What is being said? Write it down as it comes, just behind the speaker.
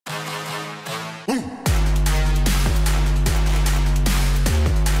Hello,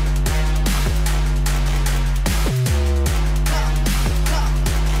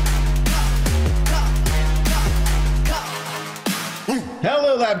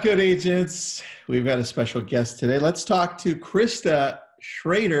 Lab Coat Agents. We've got a special guest today. Let's talk to Krista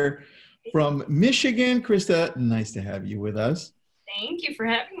Schrader from Michigan. Krista, nice to have you with us. Thank you for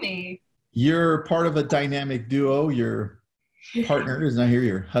having me. You're part of a dynamic duo. Your partner is not here,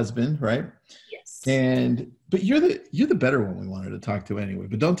 your husband, right? Yes. But you're the better one we wanted to talk to anyway,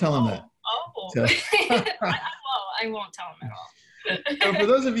 but don't tell him that. Oh. So, I won't tell him at all. so for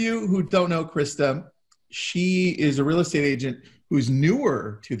those of you who don't know Krista, she is a real estate agent who's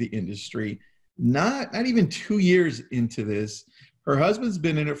newer to the industry, not even 2 years into this. Her husband's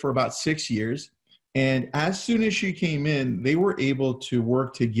been in it for about 6 years. And as soon as she came in, they were able to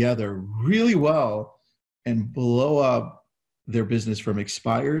work together really well and blow up their business from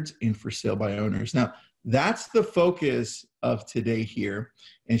expireds and for sale by owners. Now, that's the focus of today here.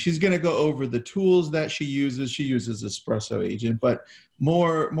 And she's going to go over the tools that she uses. She uses Espresso Agent, but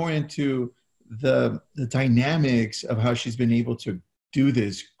more into the dynamics of how she's been able to do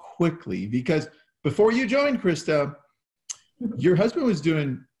this quickly. Because before you joined, Krista, your husband was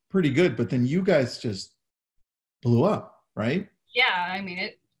doing pretty good, but then you guys just blew up, right? Yeah, I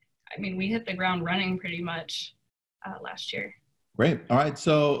mean, we hit the ground running pretty much last year. Great. All right,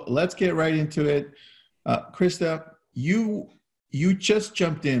 so let's get right into it. Krista, you just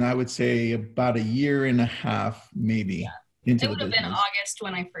jumped in, I would say, about 1.5 years, maybe. Yeah. It would have been August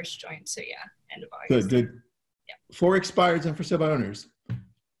when I first joined, so yeah, end of August. Good. Yeah. For expireds and for sale by owners,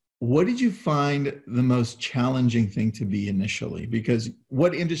 what did you find the most challenging thing to be initially? Because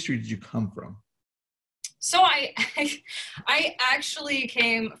what industry did you come from? So I actually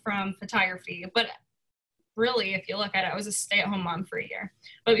came from photography, but really, if you look at it, I was a stay-at-home mom for 1 year.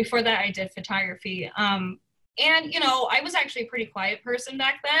 But before that, I did photography. And, you know, I was actually a pretty quiet person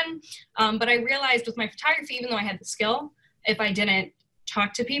back then. But I realized with my photography, even though I had the skill, if I didn't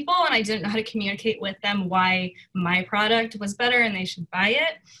talk to people and I didn't know how to communicate with them why my product was better and they should buy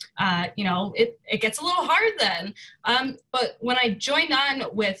it, you know, it gets a little hard then. But when I joined on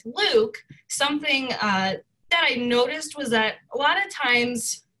with Luke, something that I noticed was that a lot of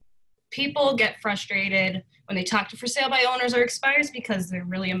times people get frustrated when they talk to for sale by owners or expires because they're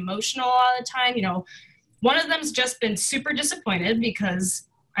really emotional all the time. You know, one of them's just been super disappointed because,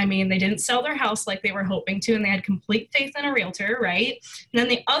 I mean, they didn't sell their house like they were hoping to, and they had complete faith in a realtor, right? And then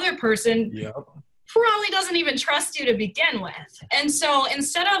the other person probably doesn't even trust you to begin with. And so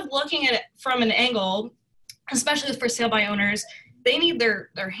instead of looking at it from an angle, especially for sale by owners, they need their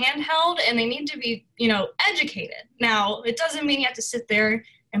hand held and they need to be, you know, educated. Now, it doesn't mean you have to sit there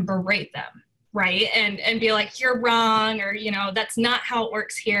and berate them, right? And be like, you're wrong, or, you know, that's not how it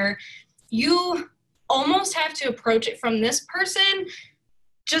works here. You almost have to approach it from this person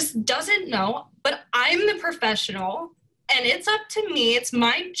just doesn't know, but I'm the professional and it's up to me. It's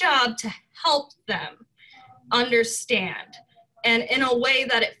my job to help them understand. And in a way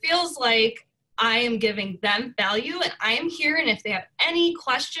that it feels like I am giving them value and I am here. And if they have any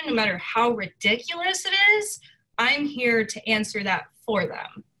question, no matter how ridiculous it is, I'm here to answer that for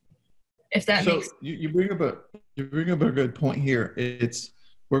them. If that makes sense. You bring up a good point here.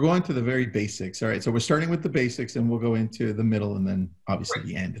 We're going to the very basics. All right. So we're starting with the basics and we'll go into the middle and then obviously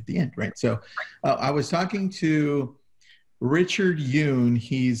the end at the end. Right. So I was talking to Richard Yoon.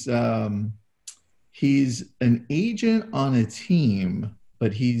 He's an agent on a team,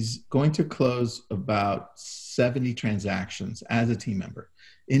 but he's going to close about 70 transactions as a team member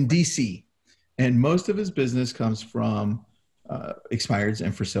in DC. And most of his business comes from expireds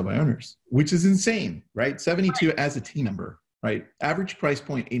and for sale by owners, which is insane, right? 72 as a team member. Right. Average price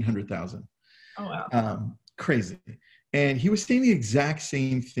point, 800,000. Oh, wow. Crazy. And he was saying the exact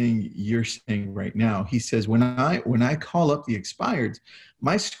same thing you're saying right now. He says, when I call up the expireds,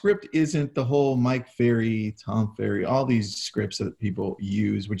 my script isn't the whole Mike Ferry, Tom Ferry, all these scripts that people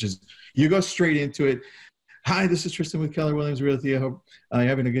use, which is you go straight into it. Hi, this is Tristan with Keller Williams Realty. I hope you're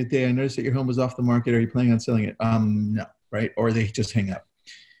having a good day. I noticed that your home was off the market. Are you planning on selling it? No. Right. Or they just hang up.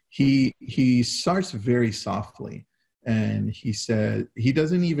 He starts very softly. And he said, he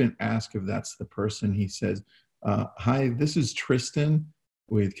doesn't even ask if that's the person. He says, hi, this is Tristan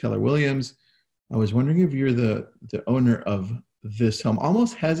with Keller Williams. I was wondering if you're the owner of this home.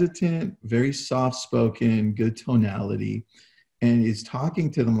 Almost hesitant, very soft-spoken, good tonality, and is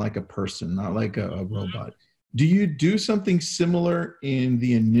talking to them like a person, not like a robot. Do you do something similar in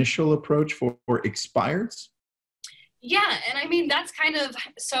the initial approach for expireds? Yeah, and I mean, that's kind of,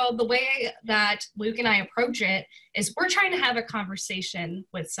 so the way that Luke and I approach it is we're trying to have a conversation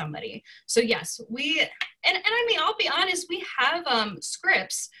with somebody. So yes, and I mean, I'll be honest, we have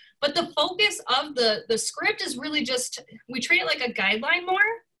scripts, but the focus of the script is really just, we treat it like a guideline more.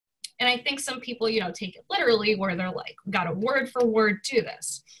 And I think some people, take it literally where they're like, got a word for word do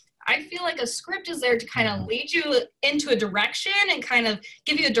this. I feel like a script is there to kind of lead you into a direction and kind of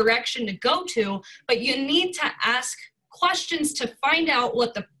give you a direction to go to, but you need to ask questions to find out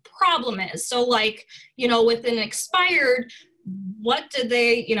what the problem is. So like, with an expired, what did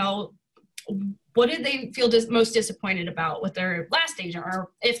they feel most disappointed about with their last agent?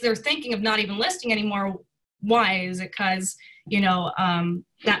 Or if they're thinking of not even listing anymore, why? Is it because,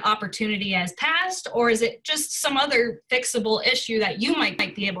 that opportunity has passed, or is it just some other fixable issue that you might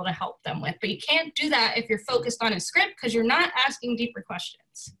be able to help them with? But you can't do that if you're focused on a script because you're not asking deeper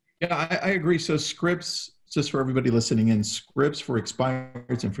questions. Yeah, I agree. So scripts, just for everybody listening in, scripts for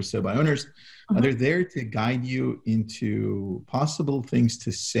expireds and for sale by owners, they're there to guide you into possible things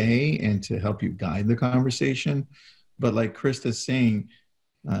to say and to help you guide the conversation. But like Krista's saying,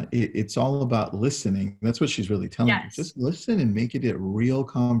 it's all about listening. That's what she's really telling you. Just listen and make it a real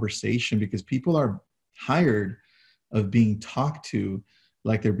conversation, because people are tired of being talked to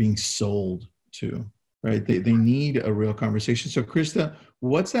like they're being sold to, right? They need a real conversation. So Krista,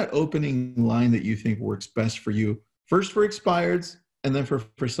 what's that opening line that you think works best for you? First for expireds and then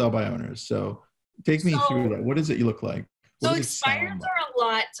for sell by owners. So take me through that. What does it look like? So expireds are a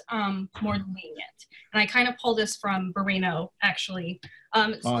lot more lenient. And I kind of pull this from Barino, actually.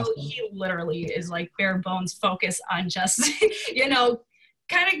 Awesome. So he literally is like bare bones focused on just,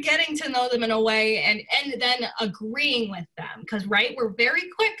 kind of getting to know them in a way and then agreeing with them. Because, we're very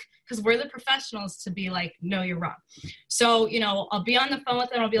quick because we're the professionals to be like, no, you're wrong. So, I'll be on the phone with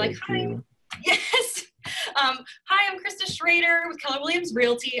them. I'll be like, hi. Yes. Hi, I'm Krista Schrader with Keller Williams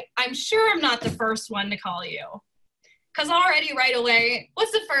Realty. I'm sure I'm not the first one to call you. Because already right away,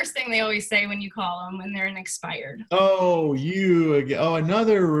 what's the first thing they always say when you call them when they're an expired? Oh, you again. Oh,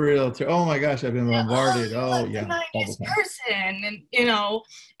 another realtor. Oh my gosh, I've been bombarded. Oh, yeah. The 90th person.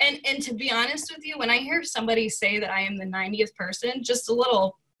 And to be honest with you, when I hear somebody say that I am the 90th person, just a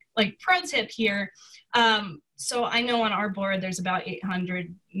little like pro tip here. So I know on our board, there's about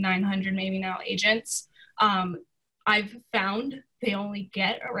 800, 900 maybe now agents. I've found they only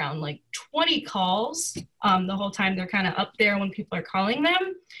get around like 20 calls the whole time. They're kind of up there when people are calling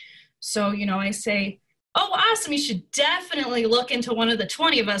them. So, I say, oh, awesome. You should definitely look into one of the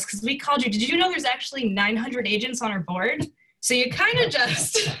 20 of us because we called you. Did you know there's actually 900 agents on our board? So you kind of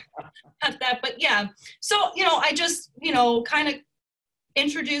just have that. But yeah, so, I just, kind of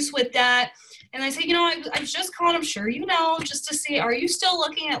introduce with that. And I say, I just called, I'm sure just to see, are you still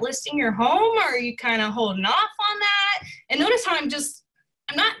looking at listing your home, or are you kind of holding off on that? And notice how I'm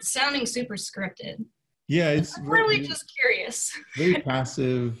not sounding super scripted. Yeah, I'm really just curious. Very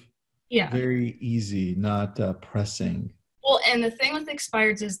passive. Yeah. Very easy, not pressing. Well, and the thing with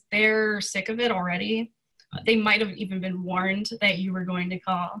expireds is they're sick of it already. They might have even been warned that you were going to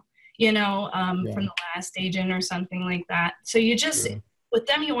call, from the last agent or something like that. So you just... Sure. With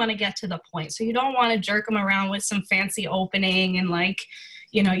them, you want to get to the point. So you don't want to jerk them around with some fancy opening and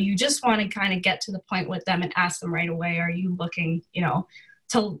you just want to kind of get to the point with them and ask them right away, are you looking,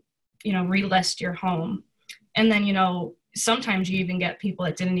 to, relist your home? And then, sometimes you even get people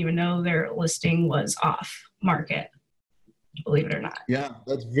that didn't even know their listing was off market, believe it or not. Yeah,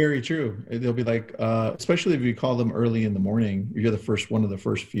 that's very true. They'll be like, especially if you call them early in the morning, you're the first one of the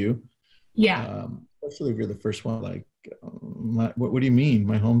first few. Yeah. Especially if you're the first one, like, what do you mean?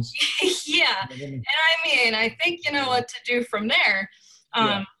 My home's... Yeah. And I think you know what to do from there.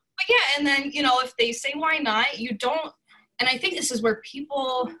 But yeah, and then, if they say, why not, you don't, and I think this is where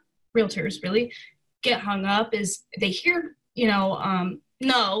realtors really get hung up, is they hear, no,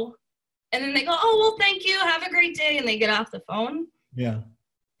 and then they go, oh, well, thank you. Have a great day. And they get off the phone. Yeah.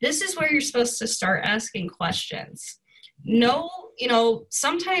 This is where you're supposed to start asking questions. No,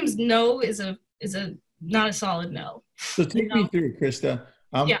 sometimes no is not a solid no. So take me through, Krista.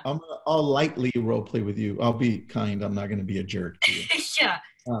 I'll lightly role play with you. I'll be kind. I'm not going to be a jerk to you. Yeah.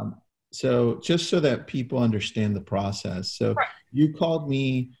 So just so that people understand the process. So you called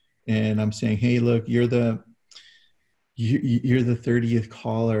me and I'm saying, hey, look, you're the 30th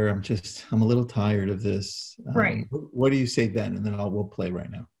caller. I'm a little tired of this. Right. What do you say then? And then we'll play right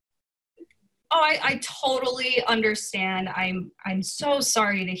now. Oh, I totally understand. I'm so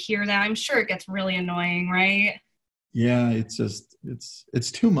sorry to hear that. I'm sure it gets really annoying, right? Yeah,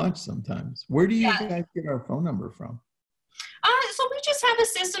 it's too much sometimes. Where do you guys get our phone number from? So we just have a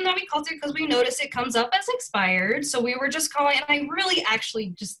system that we call through because we notice it comes up as expired. So we were just calling, and I really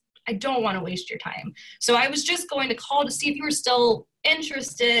actually I don't want to waste your time. So I was just going to call to see if you were still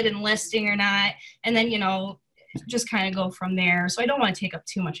interested in listing or not. And then, just kind of go from there. So I don't want to take up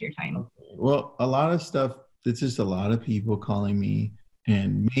too much of your time. Well, a lot of stuff, it's just a lot of people calling me,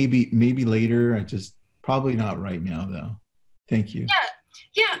 and maybe later. Probably not right now though. Thank you.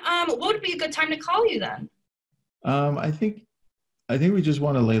 Yeah. What would be a good time to call you then? I think we just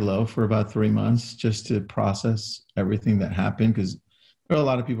want to lay low for about 3 months just to process everything that happened, because there are a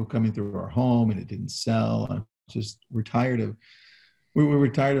lot of people coming through our home and it didn't sell. We're tired of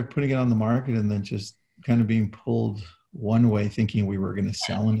putting it on the market and then just kind of being pulled one way, thinking we were going to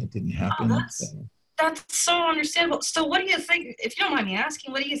sell, and it didn't happen. That's so understandable. So what do you think, if you don't mind me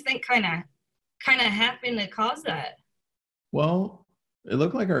asking, what do you think kind of happened to cause that? Well, it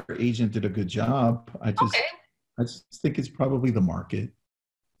looked like our agent did a good job. I just think it's probably the market.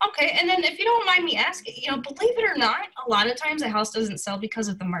 Okay, and then if you don't mind me asking, believe it or not, a lot of times a house doesn't sell because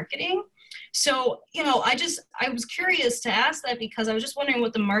of the marketing. So, I was curious to ask that because I was just wondering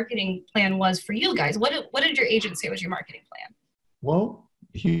what the marketing plan was for you guys. What did your agent say was your marketing plan? Well,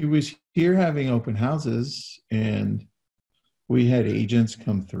 he was here having open houses, and we had agents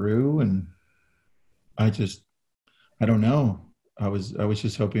come through, and I don't know. I was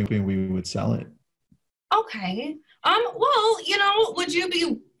just hoping we would sell it. Okay. Well, would you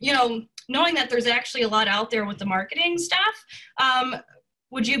be, knowing that there's actually a lot out there with the marketing stuff,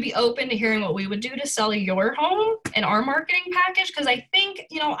 would you be open to hearing what we would do to sell your home in our marketing package? Because I think,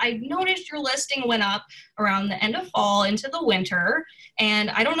 I noticed your listing went up around the end of fall into the winter. And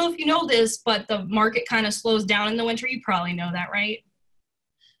I don't know if you know this, but the market kind of slows down in the winter. You probably know that, right?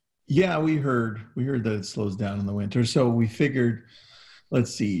 Yeah, we heard that it slows down in the winter. So we figured,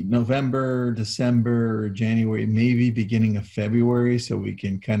 let's see, November, December, January, maybe beginning of February, so we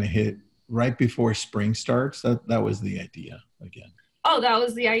can kind of hit right before spring starts. That was the idea again. Oh, that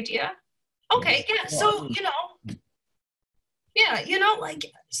was the idea? Okay, yeah. So, like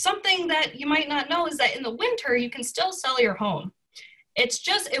something that you might not know is that in the winter, you can still sell your home. It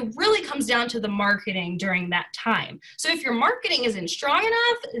really comes down to the marketing during that time. So if your marketing isn't strong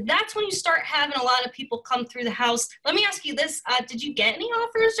enough, that's when you start having a lot of people come through the house. Let me ask you this. Did you get any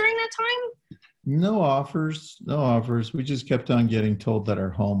offers during that time? No offers. We just kept on getting told that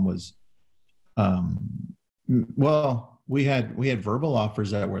our home was, we had verbal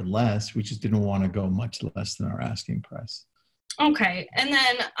offers that were less. We just didn't want to go much less than our asking price. Okay. And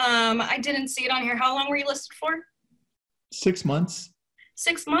then I didn't see it on here. How long were you listed for? 6 months.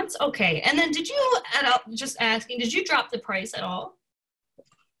 6 months? Okay. And then did you, just asking, did you drop the price at all?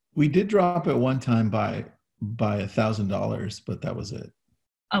 We did drop it one time by $1,000, but that was it.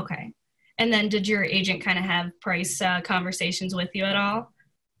 Okay. And then did your agent kind of have price conversations with you at all?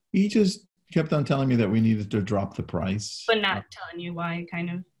 He just kept on telling me that we needed to drop the price. But not telling you why, kind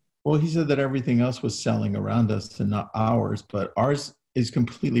of? Well, he said that everything else was selling around us and not ours, but ours is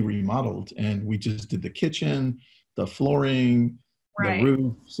completely remodeled, and we just did the kitchen, the flooring, the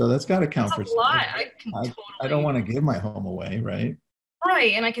roof. So that's got to count for a lot. I don't want to give my home away, right?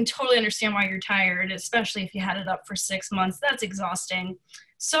 Right, and I can totally understand why you're tired, especially if you had it up for 6 months. That's exhausting.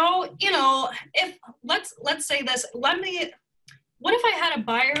 So, if let's say this, what if I had a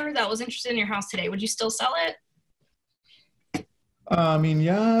buyer that was interested in your house today? Would you still sell it? I mean,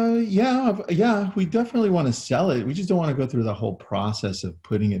 yeah, we definitely want to sell it. We just don't want to go through the whole process of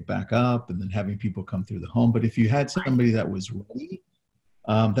putting it back up and then having people come through the home. But if you had somebody that was ready,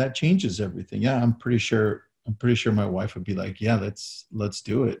 that changes everything. Yeah, I'm pretty sure my wife would be like, yeah, let's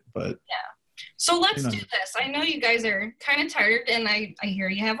do it. But yeah. So let's do this. I know you guys are kind of tired, and I hear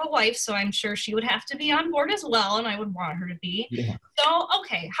you have a wife, so I'm sure she would have to be on board as well, and I would want her to be. Yeah. So,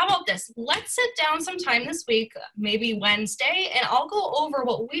 okay, how about this? Let's sit down sometime this week, maybe Wednesday, and I'll go over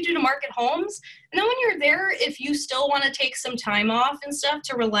what we do to market homes. And then when you're there, if you still want to take some time off and stuff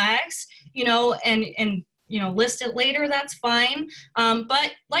to relax, and list it later, that's fine.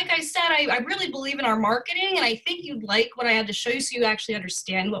 But like I said, I really believe in our marketing, and I think you'd like what I had to show you so you actually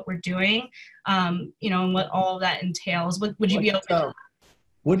understand what we're doing, and what all of that entails. Would you be open?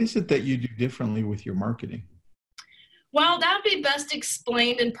 What is it that you do differently with your marketing? Well, that would be best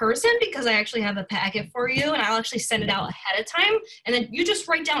explained in person because I actually have a packet for you, and I'll actually send it out ahead of time. And then you just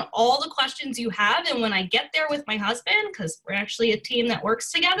write down all the questions you have. And when I get there with my husband, because we're actually a team that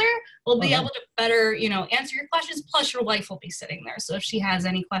works together, we'll be able to better, answer your questions. Plus your wife will be sitting there. So if she has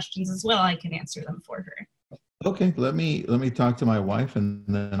any questions as well, I can answer them for her. Okay. Let me talk to my wife, and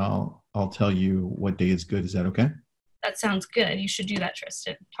then I'll tell you what day is good. Is that okay? That sounds good. You should do that,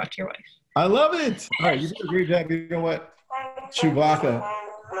 Tristan. Talk to your wife. I love it. All right. You did a great job. You know what? Chewbacca.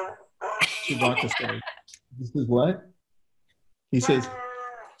 Chewbacca says, this is what? He says,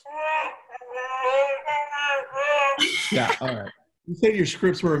 yeah, all right. You said your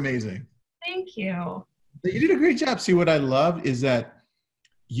scripts were amazing. Thank you. You did a great job. See, what I love is that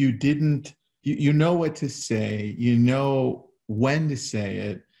you didn't, you know what to say, you know when to say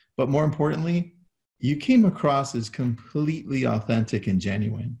it, but more importantly, you came across as completely authentic and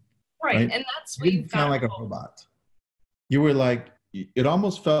genuine. Right. And that's what you sound like a robot. You were like, it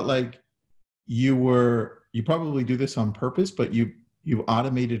almost felt like you probably do this on purpose, but you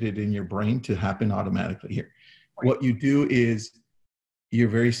automated it in your brain to happen automatically here. Right. What you do is you're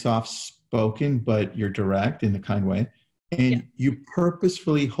very soft spoken, but you're direct in a kind way. And you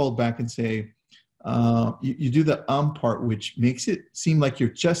purposefully hold back and say, you do the part, which makes it seem like you're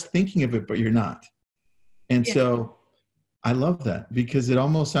just thinking of it, but you're not. And so I love that, because it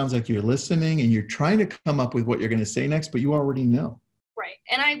almost sounds like you're listening and you're trying to come up with what you're going to say next, but you already know. Right.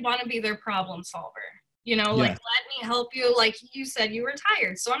 And I want to be their problem solver. You know, like, let me help you. Like you said, you were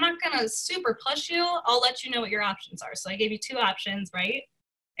tired. So I'm not going to super push you. I'll let you know what your options are. So I gave you 2 options, right?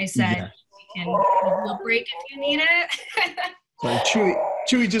 I said, we can give a break if you need it. Sorry,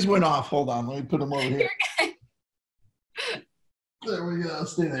 Chewy just went off. Hold on. Let me put him over here. There we go.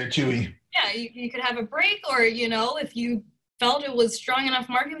 Stay there, Chewy. Yeah, you could have a break, or, you know, if you felt it was strong enough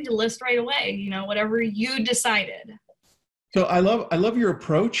market, you list right away, you know, whatever you decided. So I love your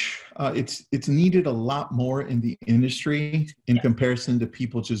approach. It's needed a lot more in the industry in comparison to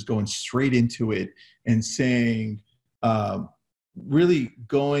people just going straight into it and saying, really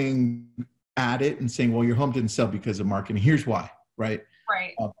going at it and saying, well, your home didn't sell because of marketing. Here's why, right?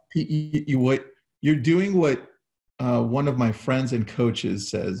 Right. What you're doing, what one of my friends and coaches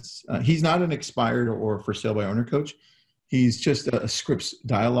says, he's not an expired or for sale by owner coach. He's just a scripts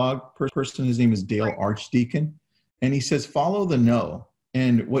dialogue person. His name is Dale Archdeacon. And he says, follow the no.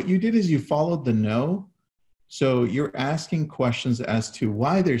 And what you did is you followed the no. So you're asking questions as to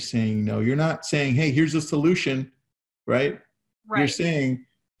why they're saying no. You're not saying, hey, here's a solution, right? You're saying,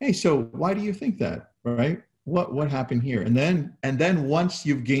 hey, so why do you think that, right? What happened here? And then once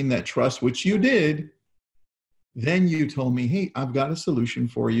you've gained that trust, which you did, then you told me, hey, I've got a solution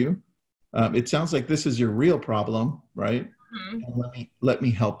for you. It sounds like this is your real problem, right? Mm-hmm. And let me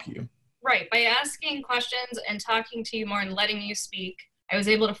help you. Right. By asking questions and talking to you more and letting you speak, I was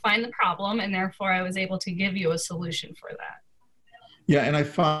able to find the problem, and therefore I was able to give you a solution for that. Yeah, and I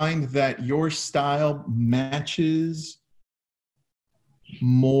find that your style matches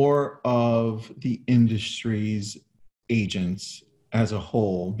more of the industry's agents as a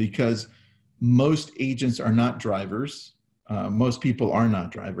whole, because most agents are not drivers. Most people are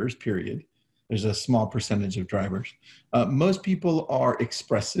not drivers, period. There's a small percentage of drivers. Most people are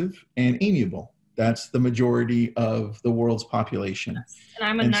expressive and amiable. That's the majority of the world's population. Yes. And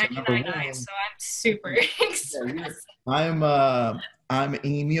I'm a 99, so I'm super expressive. I'm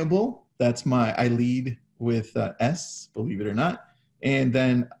amiable. I lead with S, believe it or not. And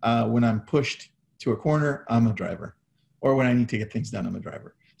then when I'm pushed to a corner, I'm a driver. Or when I need to get things done, I'm a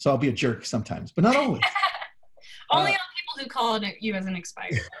driver. So I'll be a jerk sometimes, but not always. Only on people who call you as an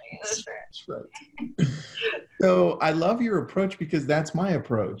expired. That's right. So I love your approach, because that's my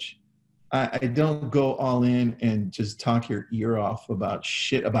approach. I don't go all in and just talk your ear off about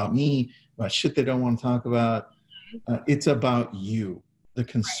shit about me, about shit they don't want to talk about. It's about you, the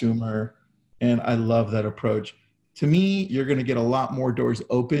consumer. And I love that approach. To me, you're going to get a lot more doors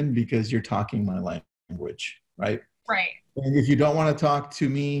open because you're talking my language, right? Right. And if you don't want to talk to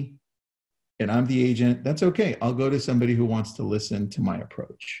me and I'm the agent, that's okay. I'll go to somebody who wants to listen to my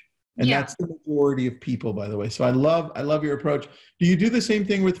approach. And that's the majority of people, by the way. So I love your approach. Do you do the same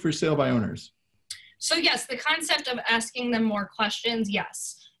thing with for sale by owners? So yes, the concept of asking them more questions,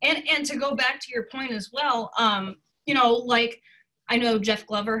 yes. And to go back to your point as well, you know, like I know Jeff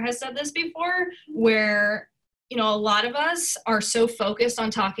Glover has said this before, where, you know, a lot of us are so focused on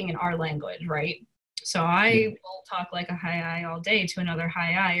talking in our language, right? So I will talk like a hi all day to another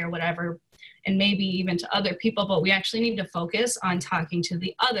hi or whatever, and maybe even to other people, but we actually need to focus on talking to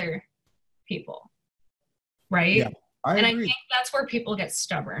the other people, right? Yeah, I think that's where people get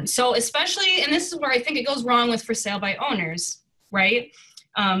stubborn. So especially, and this is where I think it goes wrong with for sale by owners, right?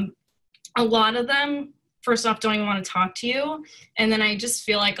 A lot of them, first off, don't even want to talk to you. And then I just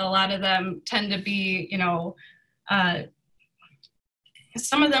feel like a lot of them tend to be, you know,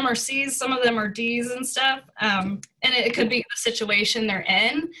 some of them are C's, some of them are D's and stuff. And it could be the situation they're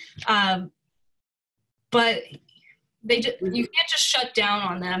in. But you can't just shut down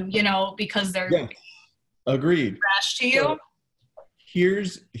on them, you know, because they're agreed trash to you. So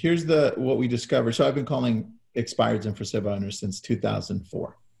here's what we discovered. So I've been calling expireds and for sale by owners since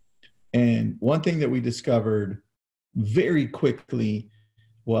 2004. And one thing that we discovered very quickly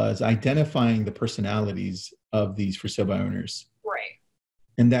was identifying the personalities of these for sale by owners. Right.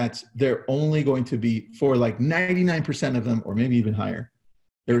 And that's, they're only going to be, for like 99% of them, or maybe even higher,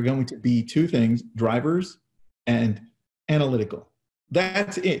 they're going to be two things: drivers and analytical.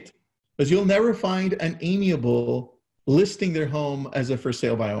 That's it. Because you'll never find an amiable listing their home as a for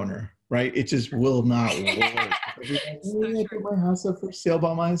sale by owner, right? It just will not work. I put my house up for sale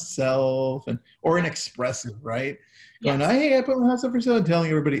by myself, or an expressive, right? Yes. Going, hey, I put my house up for sale, and telling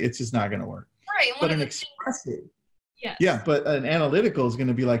everybody it's just not going to work. Right. But an expressive, yes. Yeah, but an analytical is going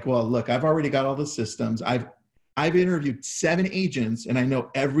to be like, well, look, I've already got all the systems. I've interviewed 7 agents, and I know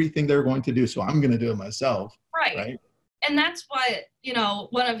everything they're going to do, so I'm going to do it myself. Right. And that's what, you know,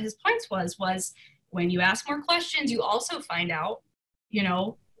 one of his points was when you ask more questions, you also find out, you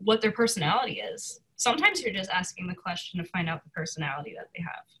know, what their personality is. Sometimes you're just asking the question to find out the personality that they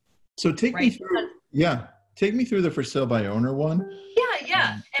have. So take me through the for sale by owner one.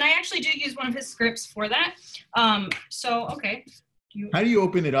 Yeah. And I actually do use one of his scripts for that. So, okay. How do you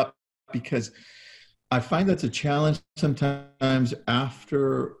open it up? Because I find that's a challenge sometimes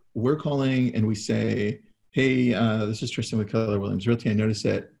after we're calling and we say, hey, this is Tristan with Keller Williams Realty. I noticed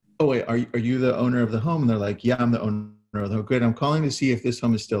that, oh wait, are you the owner of the home? And they're like, yeah, I'm the owner of the home. Great, I'm calling to see if this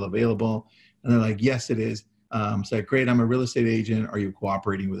home is still available. And they're like, yes, it is. So like, great, I'm a real estate agent. Are you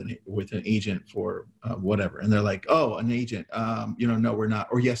cooperating with an agent for whatever? And they're like, oh, an agent. No, we're not.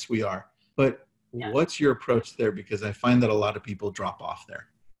 Or yes, we are. But what's your approach there? Because I find that a lot of people drop off there.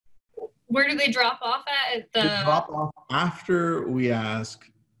 Where do they drop off at? They drop off after we ask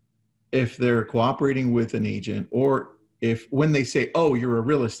if they're cooperating with an agent, or when they say, oh, you're a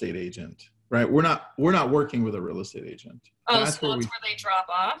real estate agent, right? We're not working with a real estate agent. Oh, that's where they drop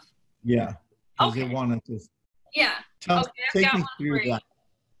off? Yeah. Okay. They want to take me through that.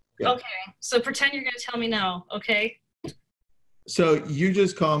 Yeah. Okay. So pretend you're going to tell me no. Okay. So you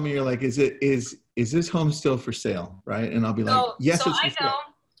just call me. You're like, is this home still for sale? Right. And I'll be like, yes, it's for sale.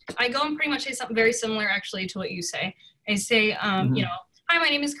 I go and pretty much say something very similar actually to what you say. I say, you know, hi, my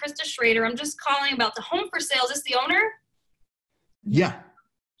name is Krista Schrader. I'm just calling about the home for sale. Is this the owner? Yeah.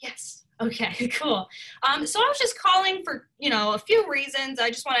 Yes. Okay, cool. So I was just calling for, you know, a few reasons. I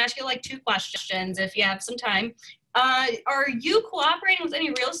just want to ask you like 2 questions if you have some time. Are you cooperating with any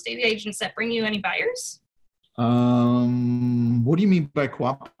real estate agents that bring you any buyers? What do you mean by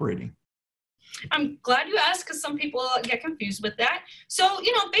cooperating? I'm glad you asked, because some people get confused with that. So,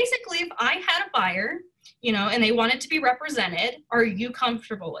 you know, basically if I had a buyer, you know, and they wanted to be represented, are you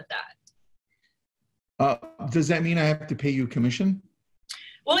comfortable with that? Does that mean I have to pay you a commission?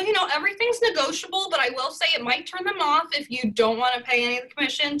 Well, you know, everything's negotiable, but I will say it might turn them off if you don't want to pay any of the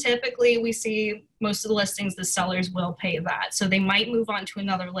commission. Typically, we see most of the listings, the sellers will pay that. So they might move on to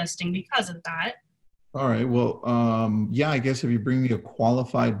another listing because of that. All right. Well, yeah, I guess if you bring me a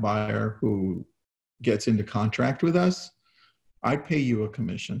qualified buyer who gets into contract with us, I'd pay you a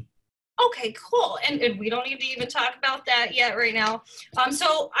commission. Okay, cool. And we don't need to even talk about that yet right now.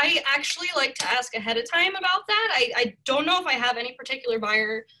 So I actually like to ask ahead of time about that. I don't know if I have any particular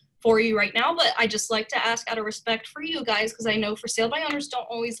buyer for you right now, but I just like to ask out of respect for you guys, because I know for sale by owners don't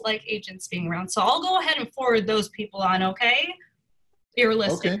always like agents being around. So I'll go ahead and forward those people on, okay? Your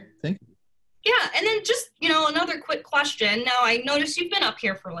listing. Okay, thank you. Yeah, and then just, you know, another quick question. Now, I noticed you've been up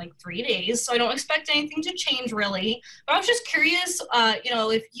here for like 3 days, so I don't expect anything to change really. But I was just curious, you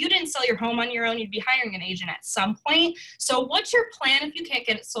know, if you didn't sell your home on your own, you'd be hiring an agent at some point. So what's your plan if you can't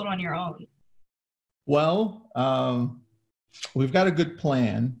get it sold on your own? Well, we've got a good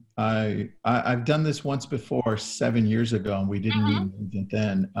plan. I've done this once before 7 years ago, and we didn't need an agent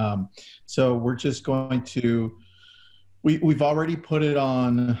then. So we're just going to, we've already put it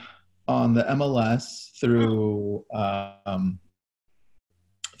on the MLS through a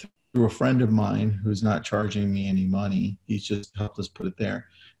friend of mine who's not charging me any money. He's just helped us put it there.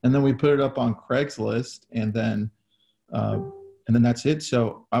 And then we put it up on Craigslist, and then that's it.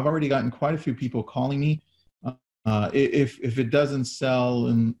 So I've already gotten quite a few people calling me. If it doesn't sell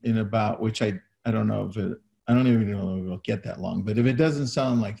in about, which I don't know if it, I don't even know if it'll get that long, but if it doesn't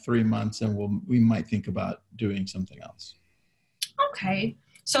sell in like 3 months, then we might think about doing something else. Okay.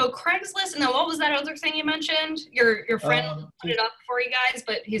 So Craigslist, and then what was that other thing you mentioned? Your friend put it up for you guys,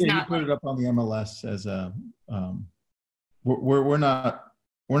 but he's not. He put it up on the MLS as a. We're not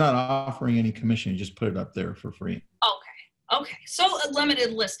offering any commission. You just put it up there for free. Okay. So a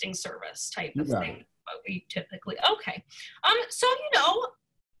limited listing service type of thing. But we typically So you know,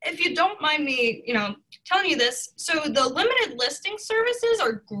 if you don't mind me, you know, telling you this, so the limited listing services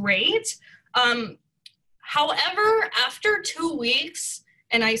are great. However, after 2 weeks,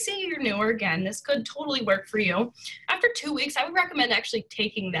 and I see you're newer again, this could totally work for you. After 2 weeks, I would recommend actually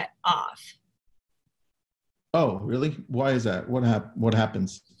taking that off. Oh, really? Why is that? What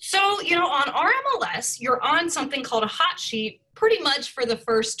happens? So, you know, on our MLS, you're on something called a hot sheet pretty much for the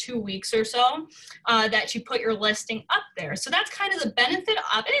first 2 weeks or so that you put your listing up there. So that's kind of the benefit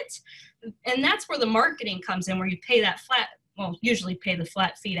of it. And that's where the marketing comes in, where you pay that flat, well, usually pay the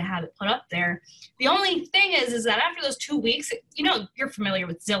flat fee to have it put up there. The only thing is that after those 2 weeks, you know, you're familiar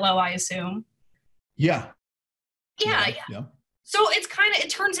with Zillow, I assume. Yeah. Yeah. So it's kind of, it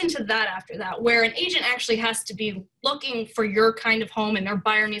turns into that after that, where an agent actually has to be looking for your kind of home and their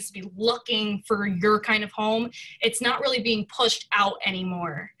buyer needs to be looking for your kind of home. It's not really being pushed out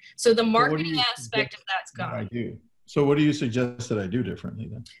anymore. So the marketing aspect of that's gone. I do. So what do you suggest that I do differently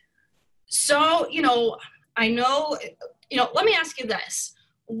then? So, you know, I know, you know, let me ask you this.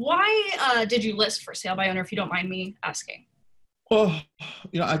 Why did you list for sale by owner, if you don't mind me asking? Well,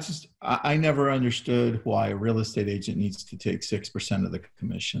 you know, I never understood why a real estate agent needs to take 6% of the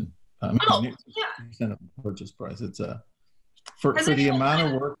commission. I mean, 6% of the purchase price. It's for the amount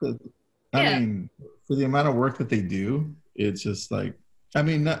of work that, I mean, for the amount of work that they do, it's just like, I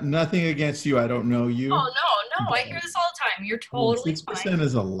mean, nothing against you. I don't know you. Oh, no, I hear this all the time. You're totally 6% fine.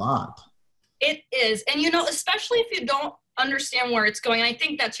 is a lot. It is. And, you know, especially if you don't understand where it's going, I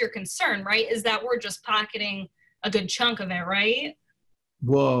think that's your concern, right? Is that we're just pocketing a good chunk of it, right?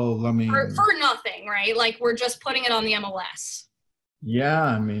 Well, I mean, for nothing, right? Like we're just putting it on the MLS. Yeah,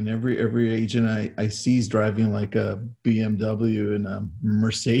 I mean, every agent I see is driving like a BMW and a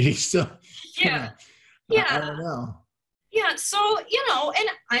Mercedes. So yeah, I don't know. Yeah, so, you know, and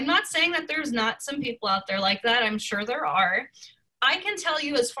I'm not saying that there's not some people out there like that. I'm sure there are. I can tell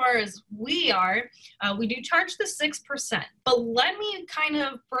you, as far as we are, we do charge the 6%, but let me kind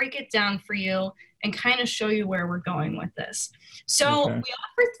of break it down for you and kind of show you where we're going with this. So we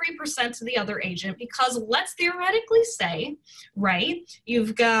offer 3% to the other agent because let's theoretically say, right,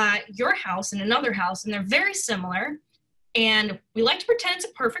 you've got your house and another house and they're very similar, and we like to pretend it's a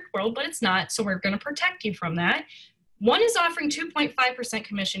perfect world, but it's not, so we're going to protect you from that. One is offering 2.5%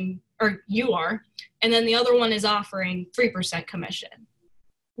 commission, or you are, and then the other one is offering 3% commission.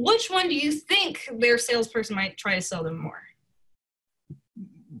 Which one do you think their salesperson might try to sell them more?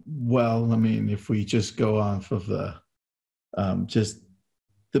 Well, I mean, if we just go off of the just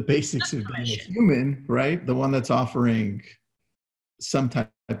the basics of being a human, right? The one that's offering some type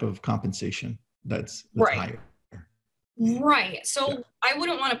of compensation that's higher. Right. So I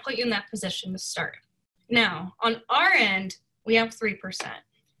wouldn't want to put you in that position to start. Now, on our end, we have 3%.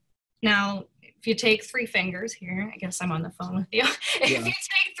 Now, if you take 3 fingers here, I guess I'm on the phone with you. If you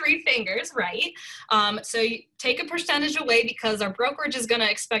take 3 fingers, right? So you take a percentage away because our brokerage is going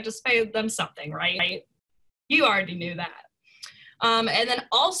to expect us to pay them something, right? You already knew that. And then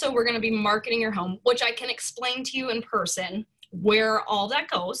also we're going to be marketing your home, which I can explain to you in person where all that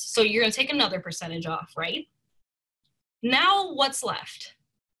goes. So you're going to take another percentage off, right? Now what's left?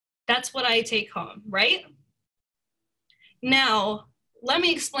 That's what I take home, right? Now, let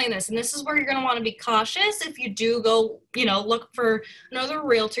me explain this. And this is where you're going to want to be cautious if you do go, you know, look for another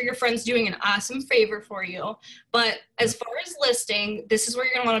realtor. Your friend's doing an awesome favor for you. But as far as listing, this is where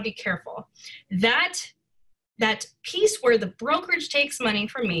you're going to want to be careful. That piece where the brokerage takes money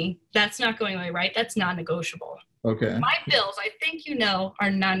from me, that's not going away, right? That's non-negotiable. Okay. My bills, I think you know, are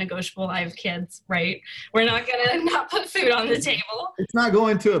non-negotiable. I have kids, right? We're not going to not put food on the table. It's not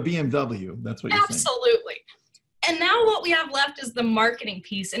going to a BMW. That's what you're saying. Absolutely. And now what we have left is the marketing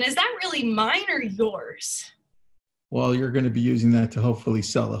piece. And is that really mine or yours? Well, you're going to be using that to hopefully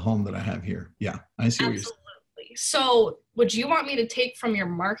sell the home that I have here. Yeah, I see what you're saying. Absolutely. So would you want me to take from your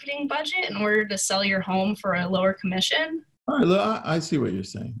marketing budget in order to sell your home for a lower commission? All right, I see what you're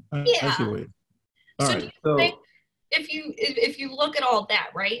saying. I see what you're saying. All so right, do you think if you look at all that,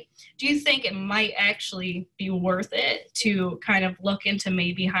 right, do you think it might actually be worth it to kind of look into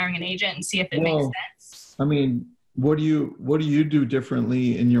maybe hiring an agent and see if it makes sense? I mean, what do you do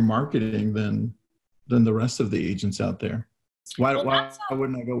differently in your marketing than the rest of the agents out there? Why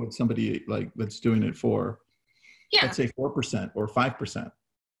wouldn't I go with somebody like that's doing it for, let's say 4% or 5%?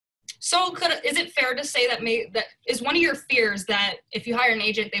 So is it fair to say that that is one of your fears, that if you hire an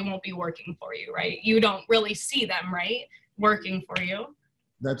agent, they won't be working for you, right? You don't really see them, right, working for you?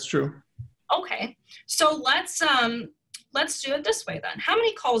 That's true. Okay. So let's do it this way then. How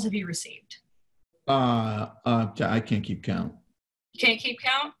many calls have you received? I can't keep count. You can't keep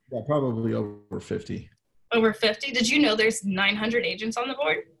count? Yeah, probably over 50. Over 50? Did you know there's 900 agents on the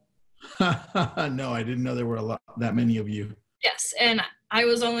board? No, I didn't know there were that many of you. Yes, and I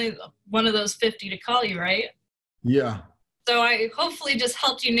was only one of those 50 to call you, right? Yeah. So I hopefully just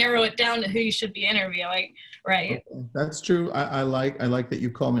helped you narrow it down to who you should be interviewing, right? Okay. That's true. I like that you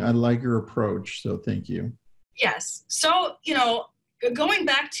call me. I like your approach. So thank you. Yes. So, you know, going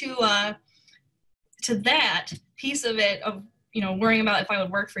back to that piece of it of, you know, worrying about if I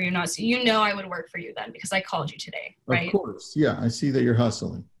would work for you or not. So, you know, I would work for you then because I called you today, right? Of course. Yeah. I see that you're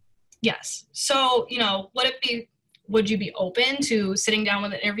hustling. Yes. So, you know, would you be open to sitting down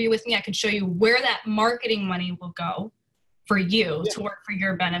with an interview with me? I could show you where that marketing money will go for you to work for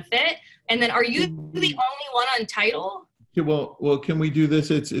your benefit. And then are you the only one on title? Yeah, well, can we do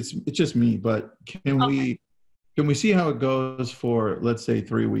this? It's just me, but can we see how it goes for, let's say,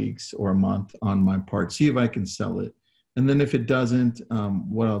 3 weeks or a month on my part, see if I can sell it. And then if it doesn't,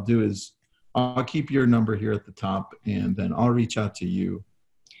 what I'll do is I'll keep your number here at the top and then I'll reach out to you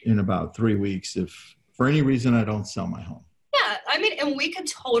in about 3 weeks if for any reason I don't sell my home. Yeah, I mean, and we could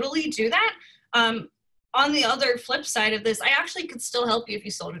totally do that. On the other flip side of this, I actually could still help you if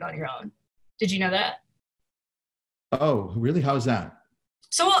you sold it on your own. Did you know that? Oh, really? How's that?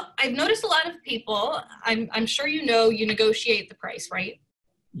 So I've noticed a lot of people, I'm sure you know, you negotiate the price, right?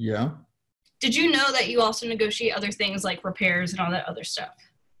 Yeah. Did you know that you also negotiate other things like repairs and all that other stuff?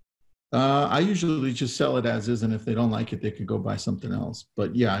 I usually just sell it as is, and if they don't like it, they could go buy something else.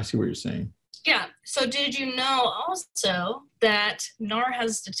 But yeah, I see what you're saying. Yeah. So did you know also that NAR has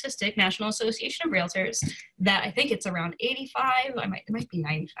a statistic, National Association of Realtors, that I think it's around 85, it might be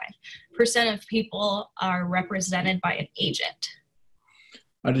 95% of people are represented by an agent.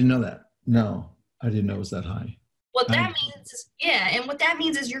 I didn't know that. No, I didn't know it was that high. What that means is, and what that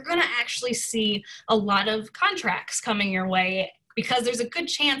means is you're going to actually see a lot of contracts coming your way because there's a good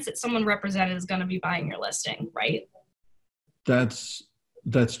chance that someone represented is going to be buying your listing, right? That's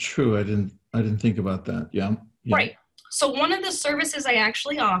true. I didn't think about that. Yeah. Right. So one of the services I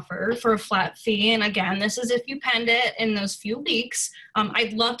actually offer for a flat fee, and again, this is if you penned it in those few weeks,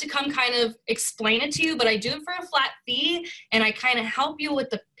 I'd love to come kind of explain it to you, but I do it for a flat fee, and I kind of help you with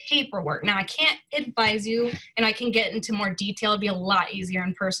the paperwork. Now, I can't advise you, and I can get into more detail. It'd be a lot easier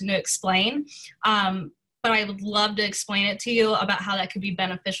in person to explain, but I would love to explain it to you about how that could be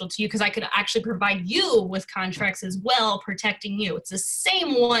beneficial to you because I could actually provide you with contracts as well, protecting you. It's the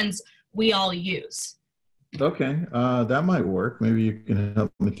same ones we all use. Okay, that might work. Maybe you can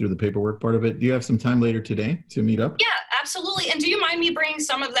help me through the paperwork part of it. Do you have some time later today to meet up? Yeah, absolutely. And do you mind me bringing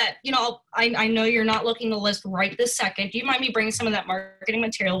some of that, you know, I know you're not looking to list right this second. Do you mind me bringing some of that marketing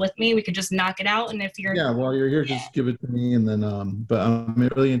material with me? We could just knock it out. And if you're... Yeah, while you're here, just give it to me. And then, but I'm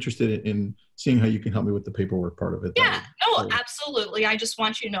really interested in seeing how you can help me with the paperwork part of it. Yeah, no, absolutely. I just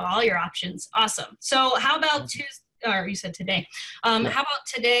want you to know all your options. Awesome. So how about Tuesday, or you said today. How about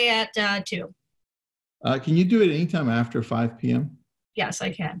today at 2? Can you do it anytime after 5 p.m.? Yes, I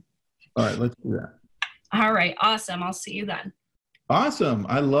can. All right, let's do that. All right, awesome. I'll see you then. Awesome.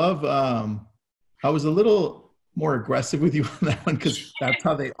 I love, I was a little more aggressive with you on that one because that's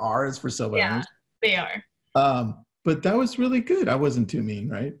how they are as for sale owners. They are. But that was really good. I wasn't too mean,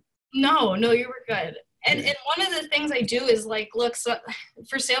 right? No, you were good. And one of the things I do is like, look, so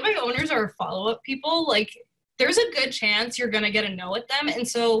for sale by owners or follow-up people, like there's a good chance you're going to get a no with them. And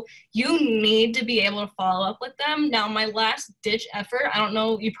so you need to be able to follow up with them. Now, my last ditch effort, I don't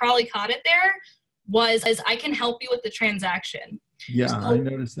know, you probably caught it there, was I can help you with the transaction. Yeah, so, I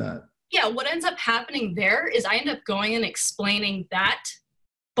noticed that. Yeah, what ends up happening there is I end up going and explaining that.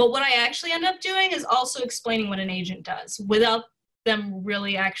 But what I actually end up doing is also explaining what an agent does without them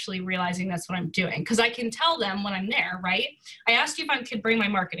really actually realizing that's what I'm doing. Because I can tell them when I'm there, right? I asked you if I could bring my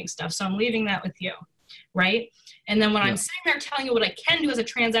marketing stuff, so I'm leaving that with you. Right. And then when I'm sitting there telling you what I can do as a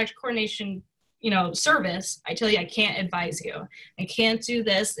transaction coordination, service, I tell you, I can't advise you. I can't do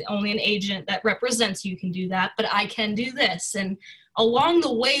this. Only an agent that represents you can do that, but I can do this. And along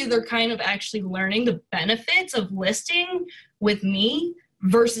the way, they're kind of actually learning the benefits of listing with me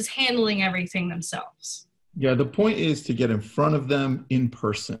versus handling everything themselves. Yeah. The point is to get in front of them in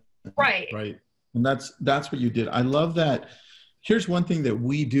person. Right. Right. And that's what you did. I love that. Here's one thing that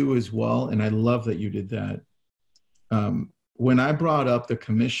we do as well, and I love that you did that. When I brought up the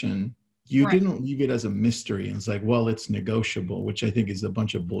commission, you didn't leave it as a mystery. And it's like, well, it's negotiable, which I think is a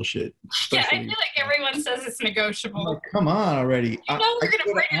bunch of bullshit. Yeah, I feel like everyone says it's negotiable. Like, come on already. You know they're going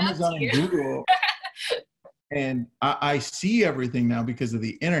to bring Amazon and Google, and I see everything now because of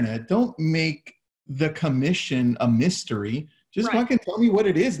the internet. Don't make the commission a mystery. Just fucking tell me what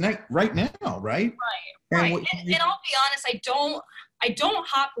it is right now, right? Right. And I'll be honest, I don't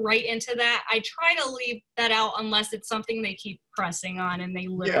hop right into that. I try to leave that out unless it's something they keep pressing on and they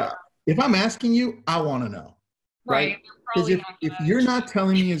literally. Yeah. If I'm asking you, I want to know. right? Because if you're not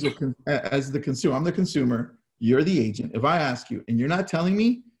telling me as the consumer, I'm the consumer, you're the agent. If I ask you and you're not telling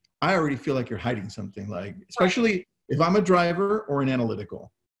me, I already feel like you're hiding something. Like, especially if I'm a driver or an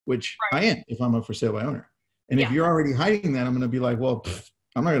analytical, which I am if I'm a for sale by owner. And if you're already hiding that, I'm going to be like, well,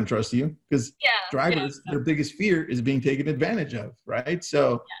 I'm not going to trust you, because drivers, their biggest fear is being taken advantage of, right?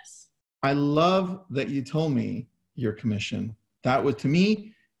 So I love that you told me your commission. That was, to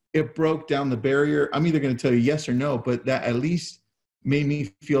me, it broke down the barrier. I'm either going to tell you yes or no, but that at least made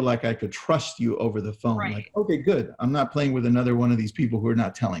me feel like I could trust you over the phone. Like, okay, good. I'm not playing with another one of these people who are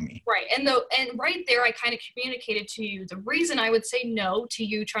not telling me. Right. And right there, I kind of communicated to you, the reason I would say no to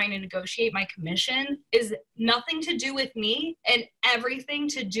you trying to negotiate my commission is nothing to do with me and everything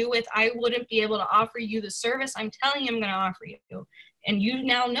to do with, I wouldn't be able to offer you the service I'm telling you I'm going to offer you. And you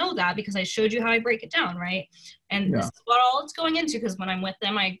now know that because I showed you how I break it down, right? And this is what all it's going into, because when I'm with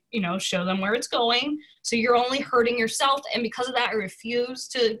them, I, show them where it's going. So you're only hurting yourself. And because of that, I refuse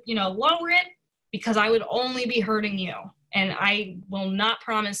to, lower it, because I would only be hurting you. And I will not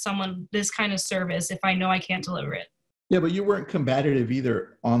promise someone this kind of service if I know I can't deliver it. Yeah, but you weren't combative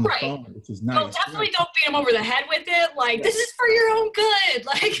either on the phone, which is nice. No, definitely don't beat them over the head with it. Like, this is for your own good.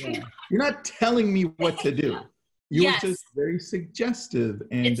 Like, you're not telling me what to do. You were just very suggestive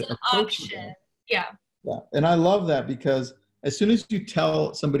and it's an option. Yeah. And I love that, because as soon as you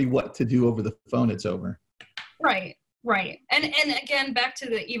tell somebody what to do over the phone, it's over. Right. And again, back to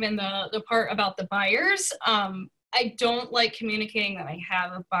the part about the buyers. I don't like communicating that I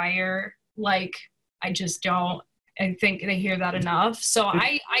have a buyer. Like, I just don't. I think they hear that enough. So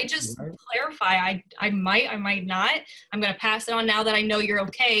I just clarify. I might not. I'm going to pass it on now that I know you're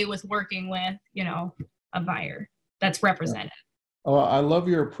okay with working with, a buyer that's represented. Oh, I love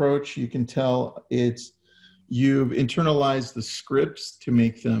your approach. You can tell you've internalized the scripts to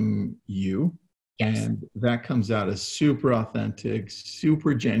make them you. And that comes out as super authentic,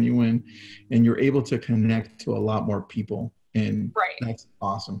 super genuine, and you're able to connect to a lot more people. And that's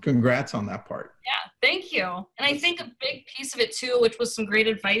awesome. Congrats on that part. Yeah, thank you. And I think a big piece of it too, which was some great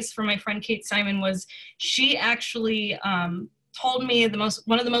advice from my friend Kate Simon, was she actually told me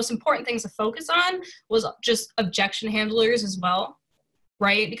one of the most important things to focus on was just objection handlers as well,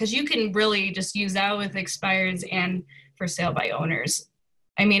 right? Because you can really just use that with expireds and for sale by owners.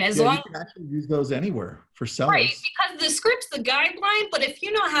 I mean, as long as you can actually use those anywhere for sellers. Right, because the script's the guideline, but if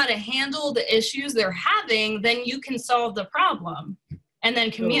you know how to handle the issues they're having, then you can solve the problem and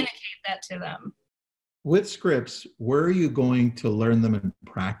then communicate that to them. With scripts, where are you going to learn them and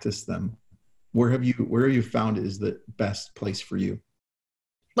practice them? Where have you found is the best place for you?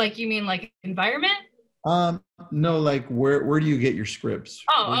 Like, you mean like environment? No, like where do you get your scripts?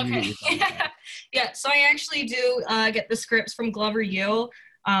 Oh, okay. Yeah, so I actually do get the scripts from Glover U.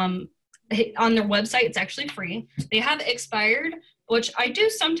 On their website, it's actually free. They have expired, which I do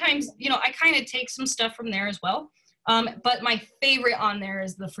sometimes, I kind of take some stuff from there as well. But my favorite on there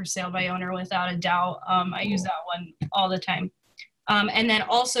is the for sale by owner, without a doubt. I use that one all the time. And then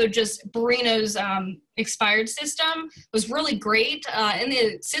also just Barino's expired system was really great. In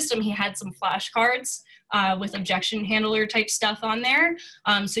the system, he had some flashcards with objection handler type stuff on there.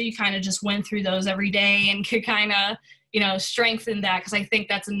 So you kind of just went through those every day and could kind of, strengthen that. Because I think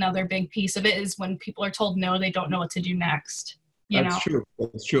that's another big piece of it, is when people are told no, they don't know what to do next. That's true.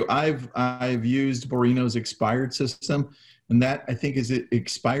 That's true. I've used Barino's expired system, and that, I think, is it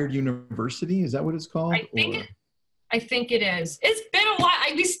Expired University? Is that what it's called? I think it is. It's been a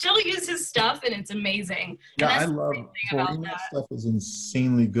while. We still use his stuff, and it's amazing. Yeah, I love Barino's stuff. Is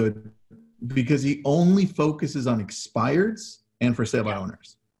insanely good, because he only focuses on expireds and for sale by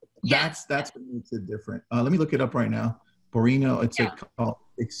owners. That's what makes it different. Let me look it up right now. Barino, it's called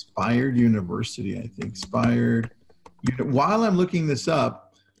Expired University, I think. Expired. While I'm looking this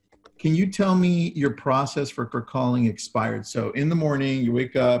up, can you tell me your process for calling expired? So in the morning, you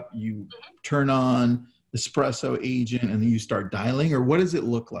wake up, you turn on Espresso Agent, and then you start dialing, or what does it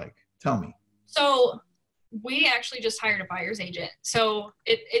look like? Tell me. So we actually just hired a buyer's agent. So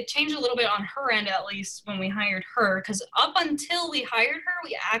it changed a little bit on her end, at least when we hired her, because up until we hired her,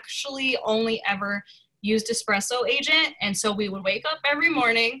 we actually only ever used Espresso Agent. And so we would wake up every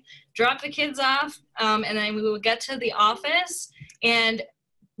morning, drop the kids off, and then we would get to the office, and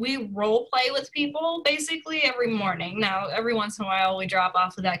we role play with people basically every morning. Now, every once in a while we drop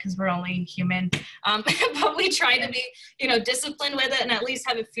off of that because we're only human. But we try to be, disciplined with it, and at least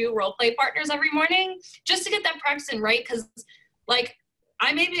have a few role play partners every morning just to get that practice in, right? Because like,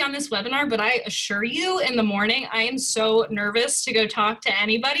 I may be on this webinar, but I assure you in the morning, I am so nervous to go talk to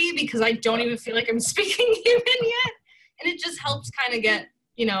anybody because I don't even feel like I'm speaking human yet. And it just helps kind of get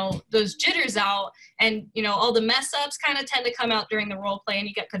you know, those jitters out, and, you know, all the mess ups kind of tend to come out during the role play, and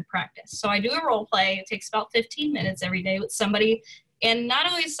you get good practice. So I do a role play. It takes about 15 minutes every day with somebody, and not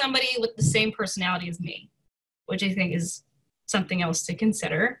always somebody with the same personality as me, which I think is something else to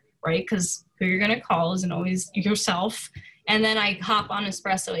consider, right? Because who you're going to call isn't always yourself. And then I hop on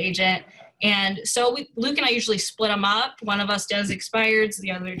Espresso Agent. And so Luke and I usually split them up. One of us does expireds,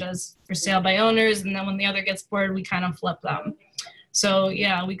 the other does for sale by owners. And then when the other gets bored, we kind of flip them. So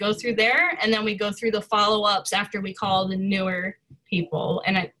yeah, we go through there, and then we go through the follow-ups after we call the newer people.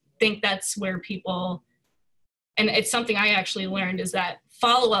 And I think that's where people, and it's something I actually learned, is that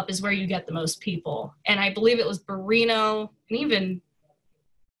follow-up is where you get the most people. And I believe it was Barino, and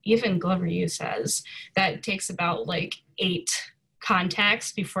even Glover U says that it takes about like 8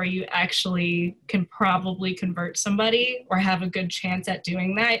 contacts before you actually can probably convert somebody or have a good chance at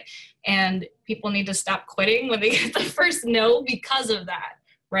doing that. And people need to stop quitting when they get the first no because of that,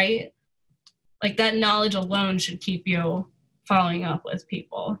 right? Like that knowledge alone should keep you following up with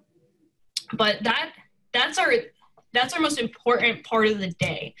people. But that's our most important part of the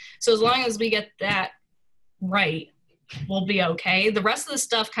day. So as long as we get that right, we'll be okay. The rest of the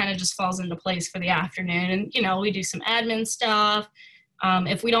stuff kind of just falls into place for the afternoon. And, you know, we do some admin stuff.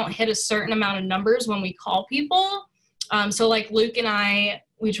 If we don't hit a certain amount of numbers when we call people, so like Luke and I,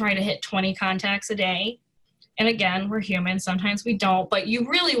 we try to hit 20 contacts a day. And again, we're human. Sometimes we don't, but you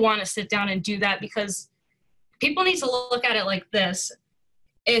really want to sit down and do that, because people need to look at it like this.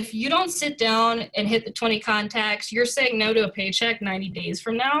 If you don't sit down and hit the 20 contacts, you're saying no to a paycheck 90 days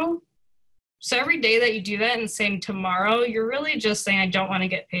from now. So every day that you do that and saying tomorrow, you're really just saying, I don't want to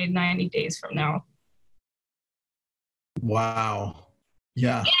get paid 90 days from now. Wow.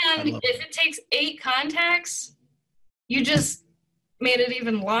 Yeah. And if it takes 8 contacts, you just made it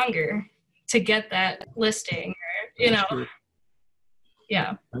even longer to get that listing, or, you know. True.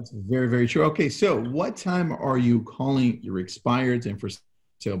 Yeah. That's very, very true. Okay. So what time are you calling your expireds and for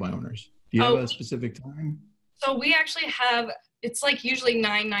sale by owners? Do you have a specific time? So we actually have, it's like usually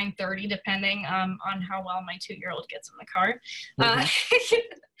 9:30, depending on how well my 2-year-old gets in the car.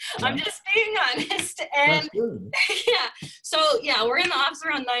 I'm just being honest. And yeah, so yeah, we're in the office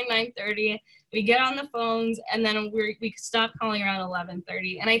around 9:30. We get on the phones, and then we stop calling around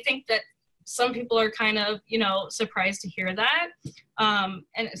 11:30. And I think that some people are kind of, you know, surprised to hear that.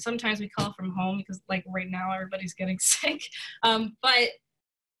 And sometimes we call from home because, like, right now everybody's getting sick. But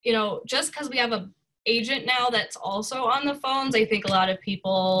you know, just because we have a agent now that's also on the phones, I think a lot of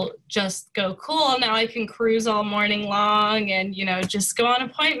people just go, cool, now I can cruise all morning long and, you know, just go on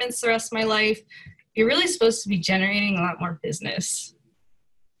appointments the rest of my life. You're really supposed to be generating a lot more business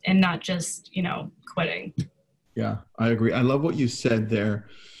and not just, you know, quitting. Yeah, I agree. I love what you said there,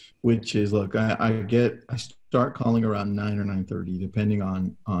 which is, look, I start calling around 9 or 9:30, depending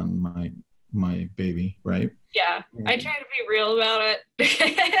on my baby, right? Yeah, I try to be real about it.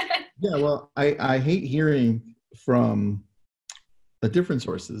 Yeah, well, I hate hearing from the different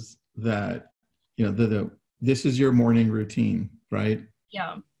sources that, you know, this is your morning routine, right?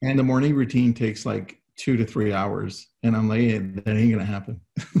 Yeah. And the morning routine takes like 2 to 3 hours. And I'm like, hey, that ain't going to happen.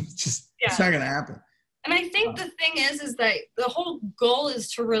 It's not going to happen. And I think the thing is that the whole goal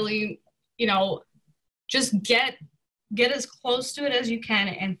is to really, you know, just get as close to it as you can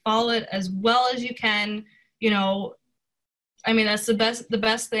and follow it as well as you can. You know, I mean, that's the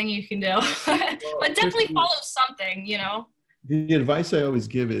best thing you can do. But definitely follow something, you know. The advice I always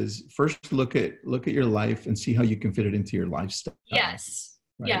give is first look at your life and see how you can fit it into your lifestyle. Yes.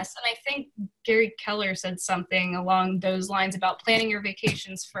 Right? Yes. And I think Gary Keller said something along those lines about planning your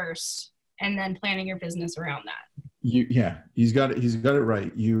vacations first and then planning your business around that. He's got it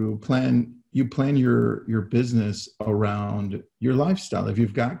right. You plan your business around your lifestyle. If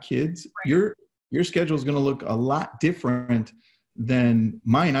you've got kids, right, your schedule is going to look a lot different than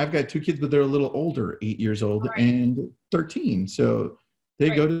mine. I've got 2 kids, but they're a little older, 8 years old and 13. So they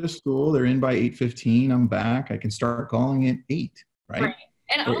go to school, they're in by 8:15. I'm back. I can start calling at 8, right?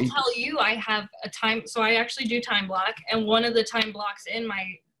 And I'll tell you, I have a time. So I actually do time block. And one of the time blocks in my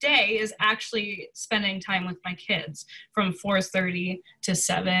day is actually spending time with my kids from 4:30 to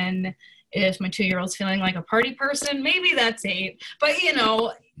 7. If my 2-year-old's feeling like a party person, maybe that's 8. But, you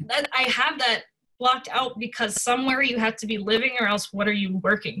know, I have that blocked out because somewhere you have to be living, or else what are you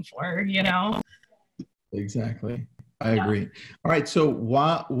working for, you know? Exactly. I agree. All right. So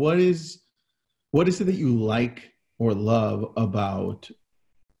what is it that you like or love about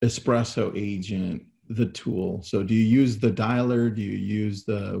Espresso Agent, the tool? So do you use the dialer? Do you use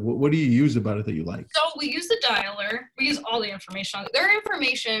what do you use about it that you like? So we use the dialer. We use all the information on it. Their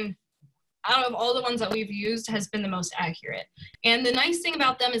information out of all the ones that we've used has been the most accurate. And the nice thing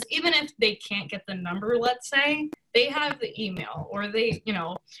about them is even if they can't get the number, let's say, they have the email, or they, you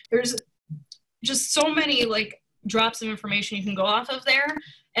know, there's just so many like drops of information you can go off of there.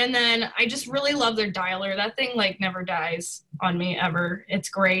 And then I just really love their dialer. That thing like never dies on me ever. It's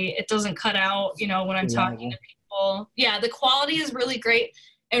great. It doesn't cut out, you know, when I'm talking to people. Yeah, the quality is really great.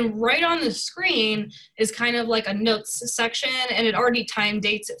 And right on the screen is kind of like a notes section, and it already time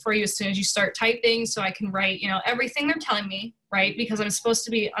dates it for you as soon as you start typing. So I can write, you know, everything they're telling me, right? Because I'm supposed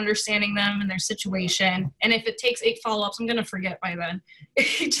to be understanding them and their situation. And if it takes 8 follow-ups, I'm going to forget by then.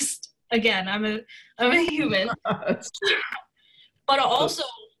 It just, again, I'm a human. But also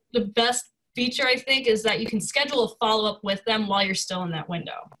the best feature I think is that you can schedule a follow-up with them while you're still in that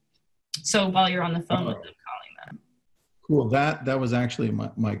window. So while you're on the phone with them, calling them. Cool. That was actually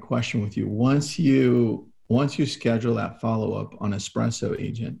my question with you. Once you schedule that follow-up on Espresso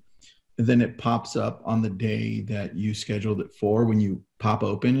Agent, then it pops up on the day that you scheduled it for when you pop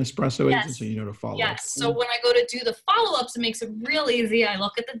open Espresso Agent, so you know to follow up. Yes. So when I go to do the follow-ups, it makes it real easy. I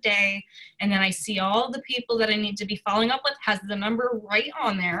look at the day, and then I see all the people that I need to be following up with, has the number right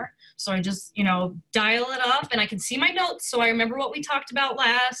on there. So I just, you know, dial it up, and I can see my notes, so I remember what we talked about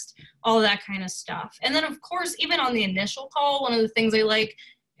last, all that kind of stuff. And then, of course, even on the initial call, one of the things I like,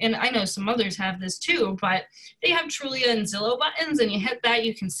 and I know some others have this too, but they have Trulia and Zillow buttons, and you hit that,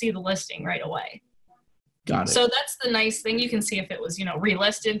 you can see the listing right away. Got it. So that's the nice thing. You can see if it was, you know,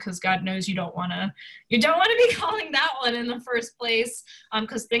 relisted, because God knows you don't want to be calling that one in the first place,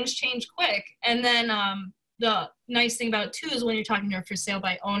 because things change quick. And then the nice thing about it too is when you're talking to a for sale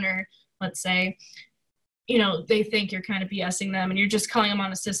by owner, let's say, you know, they think you're kind of BSing them and you're just calling them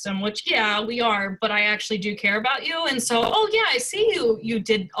on a system, which, yeah, we are, but I actually do care about you. And so, oh yeah, I see you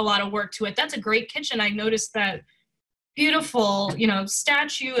did a lot of work to it. That's a great kitchen. I noticed that beautiful, you know,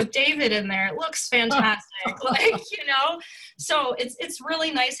 statue of David in there. It looks fantastic. Like, you know, so it's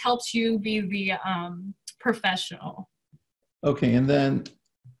really nice, helps you be the professional. Okay. And then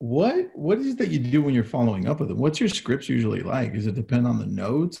what is it that you do when you're following up with them? What's your scripts usually like? Does it depend on the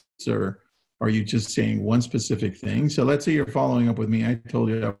notes, or are you just saying one specific thing? So let's say you're following up with me. I told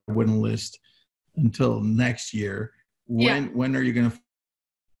you I wouldn't list until next year. When are you going to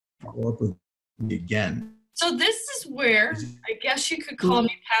follow up with me again? So this is where I guess you could call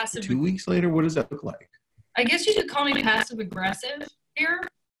me passive. 2 weeks later, what does that look like? I guess you could call me passive aggressive here,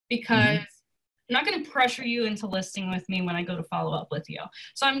 because I'm not going to pressure you into listing with me when I go to follow up with you.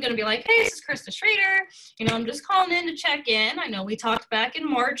 So I'm going to be like, hey, this is Krista Schrader. You know, I'm just calling in to check in. I know we talked back in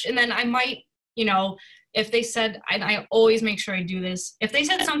March, and then I might, you know, if they said, and I always make sure I do this, if they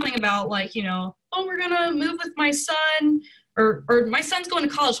said something about like, you know, oh, we're going to move with my son, or my son's going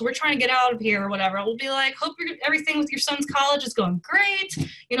to college, so we're trying to get out of here or whatever. We'll be like, hope everything with your son's college is going great.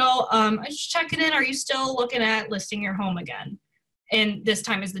 You know, I'm just checking in. Are you still looking at listing your home again? And this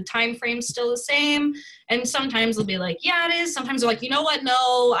time, is the time frame still the same? And sometimes they'll be like, yeah, it is. Sometimes they're like, you know what?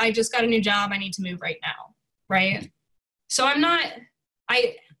 No, I just got a new job. I need to move right now. Right. So I'm not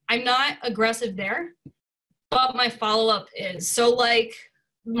aggressive there, but my follow-up is. So like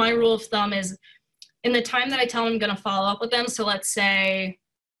my rule of thumb is in the time that I tell them I'm going to follow up with them. So let's say,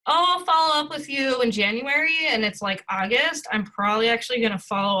 oh, I'll follow up with you in January, and it's like August. I'm probably actually going to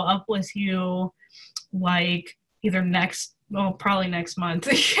follow up with you like either probably next month.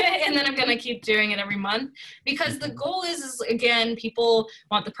 And then I'm going to keep doing it every month, because the goal is again, people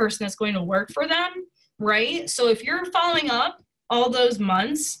want the person that's going to work for them, right? So if you're following up all those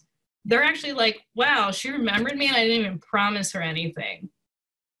months, they're actually like, wow, she remembered me and I didn't even promise her anything,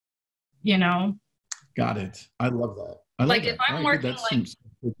 you know? Got it. I love that. If I'm working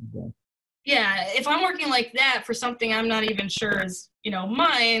if I'm working like that for something I'm not even sure is, you know,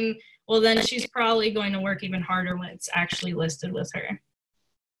 mine, well, then she's probably going to work even harder when it's actually listed with her.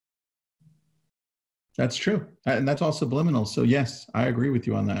 That's true. And that's all subliminal. So yes, I agree with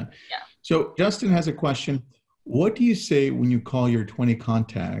you on that. Yeah. So Justin has a question. What do you say when you call your 20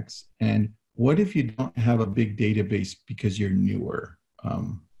 contacts, and what if you don't have a big database because you're newer?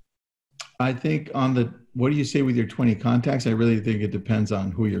 I think what do you say with your 20 contacts? I really think it depends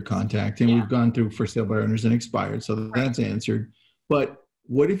on who you're contacting. Yeah. We've gone through for sale by owners and expired, so that's answered. But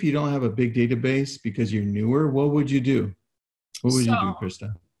what if you don't have a big database because you're newer? What would you do? What would you do,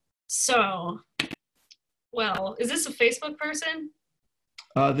 Krista? So, well, is this a Facebook person?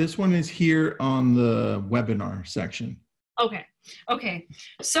 This one is here on the webinar section. Okay.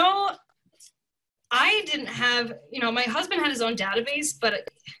 So I didn't have, my husband had his own database, but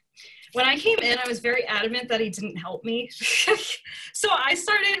when I came in, I was very adamant that he didn't help me. So I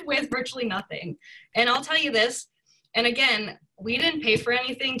started with virtually nothing. And I'll tell you this, And again, we didn't pay for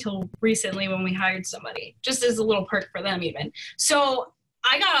anything till recently when we hired somebody, just as a little perk for them even. So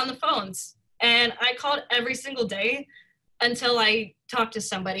I got on the phones and I called every single day until I talked to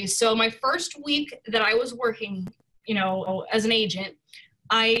somebody. So my first week that I was working, you know, as an agent,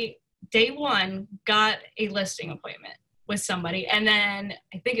 day one got a listing appointment with somebody. And then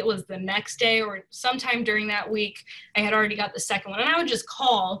I think it was the next day or sometime during that week, I had already got the second one. And I would just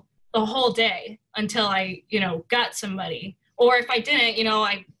call the whole day until I, you know, got somebody. Or if I didn't, you know,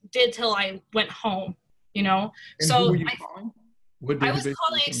 I did till I went home, you know. And so who were you calling? I was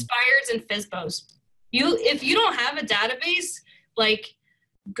calling expireds and FSBOs. If you don't have a database, like,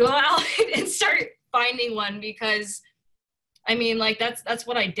 go out and start finding one, because I mean, like, that's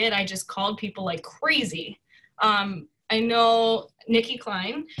what I did. I just called people like crazy. I know Nikki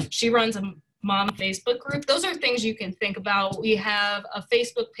Klein, she runs a mom Facebook group. Those are things you can think about. We have a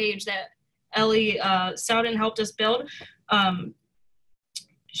Facebook page that Ellie Souden helped us build.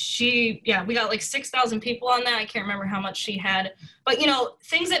 We got like 6,000 people on that. I can't remember how much she had, but you know,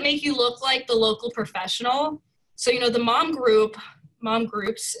 things that make you look like the local professional. So, you know, the mom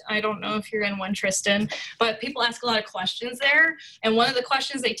groups, I don't know if you're in one, Tristan, but people ask a lot of questions there. And one of the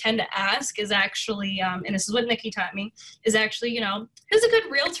questions they tend to ask is actually, and this is what Nikki taught me, is actually, you know, who's a good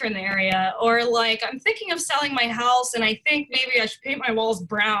realtor in the area? Or like, I'm thinking of selling my house and I think maybe I should paint my walls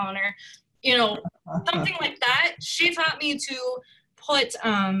brown, or, you know, something like that. She taught me to put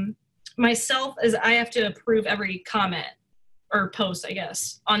myself, as I have to approve every comment or post, I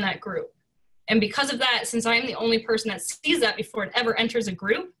guess, on that group. And because of that, since I'm the only person that sees that before it ever enters a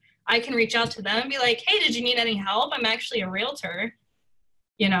group, I can reach out to them and be like, hey, did you need any help? I'm actually a realtor.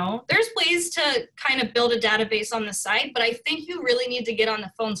 You know, there's ways to kind of build a database on the site, but I think you really need to get on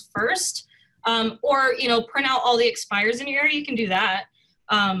the phones first, or, you know, print out all the expires in your area. You can do that.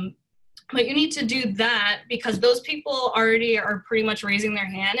 But you need to do that because those people already are pretty much raising their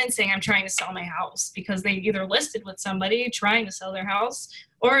hand and saying, I'm trying to sell my house, because they either listed with somebody trying to sell their house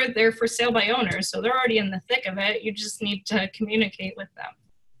or they're for sale by owners. So they're already in the thick of it. You just need to communicate with them.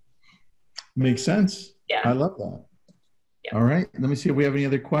 Makes sense. Yeah. I love that. Yeah. All right. Let me see if we have any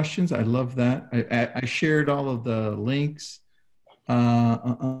other questions. I love that. I shared all of the links.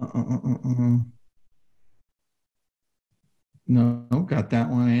 No, got that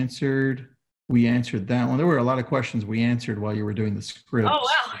one answered. We answered that one. There were a lot of questions we answered while you were doing the script. Oh,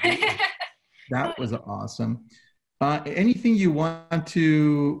 wow. That was awesome. Anything you want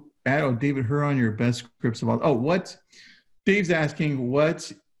to add? Oh, David Huron, your best scripts of all. Oh, Dave's asking,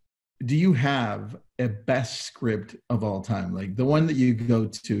 what do you have a best script of all time? Like the one that you go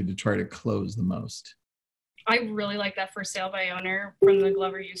to try to close the most? I really like that for sale by owner from the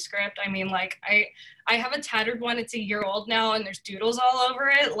Glover U script. I mean, like, I have a tattered one. It's a year old now and there's doodles all over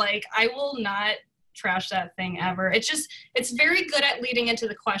it. Like, I will not trash that thing ever. It's very good at leading into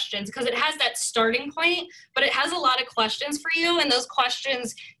the questions because it has that starting point, but it has a lot of questions for you. And those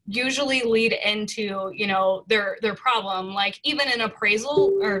questions usually lead into, you know, their problem. Like even an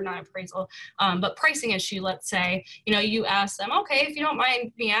appraisal, or not appraisal, but pricing issue, let's say, you know, you ask them, okay, if you don't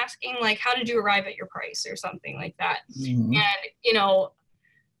mind me asking, like, how did you arrive at your price or something like that? Mm-hmm. And, you know,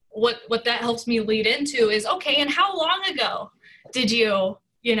 what that helps me lead into is, okay, and how long ago did you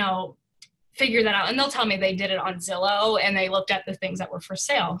know, figure that out? And they'll tell me they did it on Zillow and they looked at the things that were for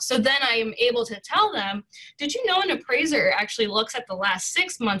sale. So then I am able to tell them, did you know an appraiser actually looks at the last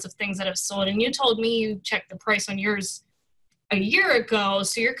 6 months of things that have sold? And you told me you checked the price on yours a year ago.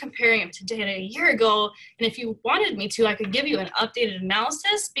 So you're comparing it to data a year ago. And if you wanted me to, I could give you an updated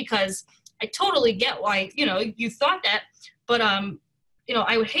analysis, because I totally get why, you know, you thought that, but, you know,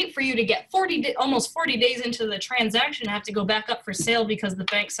 I would hate for you to get almost 40 days into the transaction and have to go back up for sale because the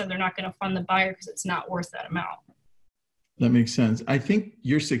bank said they're not going to fund the buyer because it's not worth that amount. That makes sense. I think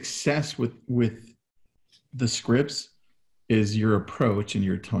your success with the scripts is your approach and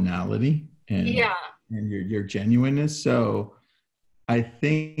your tonality and your genuineness. So I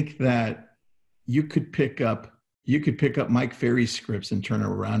think that you could pick up Mike Ferry's scripts and turn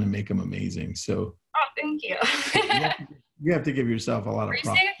around and make them amazing. So thank you. You have to give yourself a lot of props. Are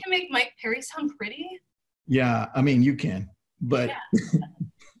you saying I can make Mike Perry sound pretty? Yeah, I mean, you can, but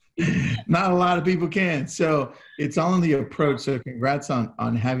not a lot of people can. So it's all in the approach. So congrats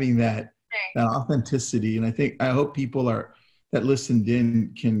on having that authenticity. And I hope people that listened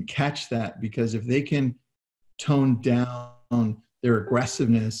in can catch that, because if they can tone down their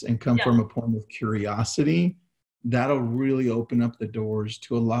aggressiveness and come from a point of curiosity, that'll really open up the doors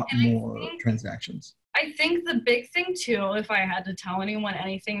to a lot more transactions. I think the big thing too, if I had to tell anyone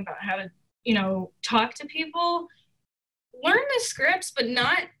anything about how to, you know, talk to people, learn the scripts, but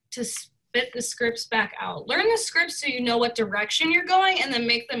not to spit the scripts back out. Learn the scripts so you know what direction you're going, and then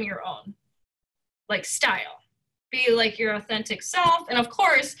make them your own, like style. Be like your authentic self. And of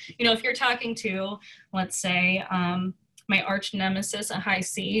course, you know, if you're talking to, let's say, my arch nemesis, a high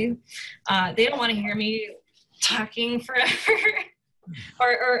C, they don't want to hear me talking forever.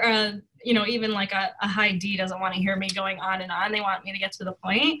 or you know, even like a high D doesn't want to hear me going on and on. They want me to get to the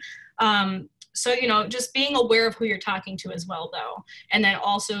point. So, you know, just being aware of who you're talking to as well, though. And then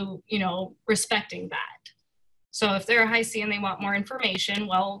also, you know, respecting that. So if they're a high C and they want more information,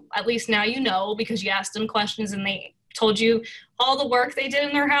 well, at least now you know, because you asked them questions and they told you all the work they did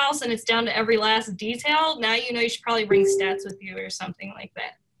in their house and it's down to every last detail. Now you know you should probably bring stats with you or something like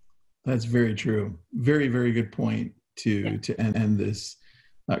that. That's very true. Very, very good point to end this.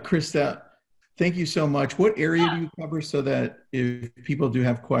 Krista, thank you so much. What area do you cover so that if people do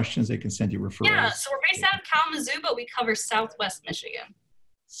have questions, they can send you referrals? Yeah, so we're based out of Kalamazoo, but we cover Southwest Michigan.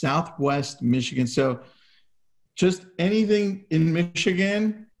 Southwest Michigan. So just anything in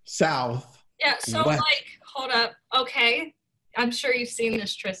Michigan, south. Yeah, so west. like, hold up. Okay. I'm sure you've seen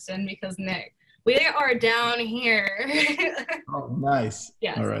this, Tristan, because Nick, we are down here. Oh, nice.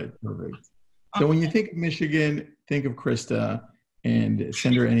 Yes. All right, perfect. So when you think of Michigan, think of Krista and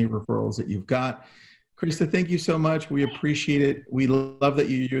send her any referrals that you've got. Krista, thank you so much. We appreciate it. We love that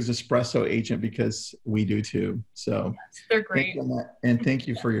you use Espresso Agent because we do too. So yes, they're great. And thank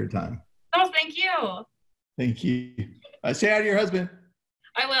you for your time. Oh, thank you. Thank you. Say hi to your husband.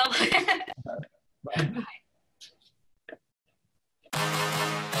 I will. Bye. Bye.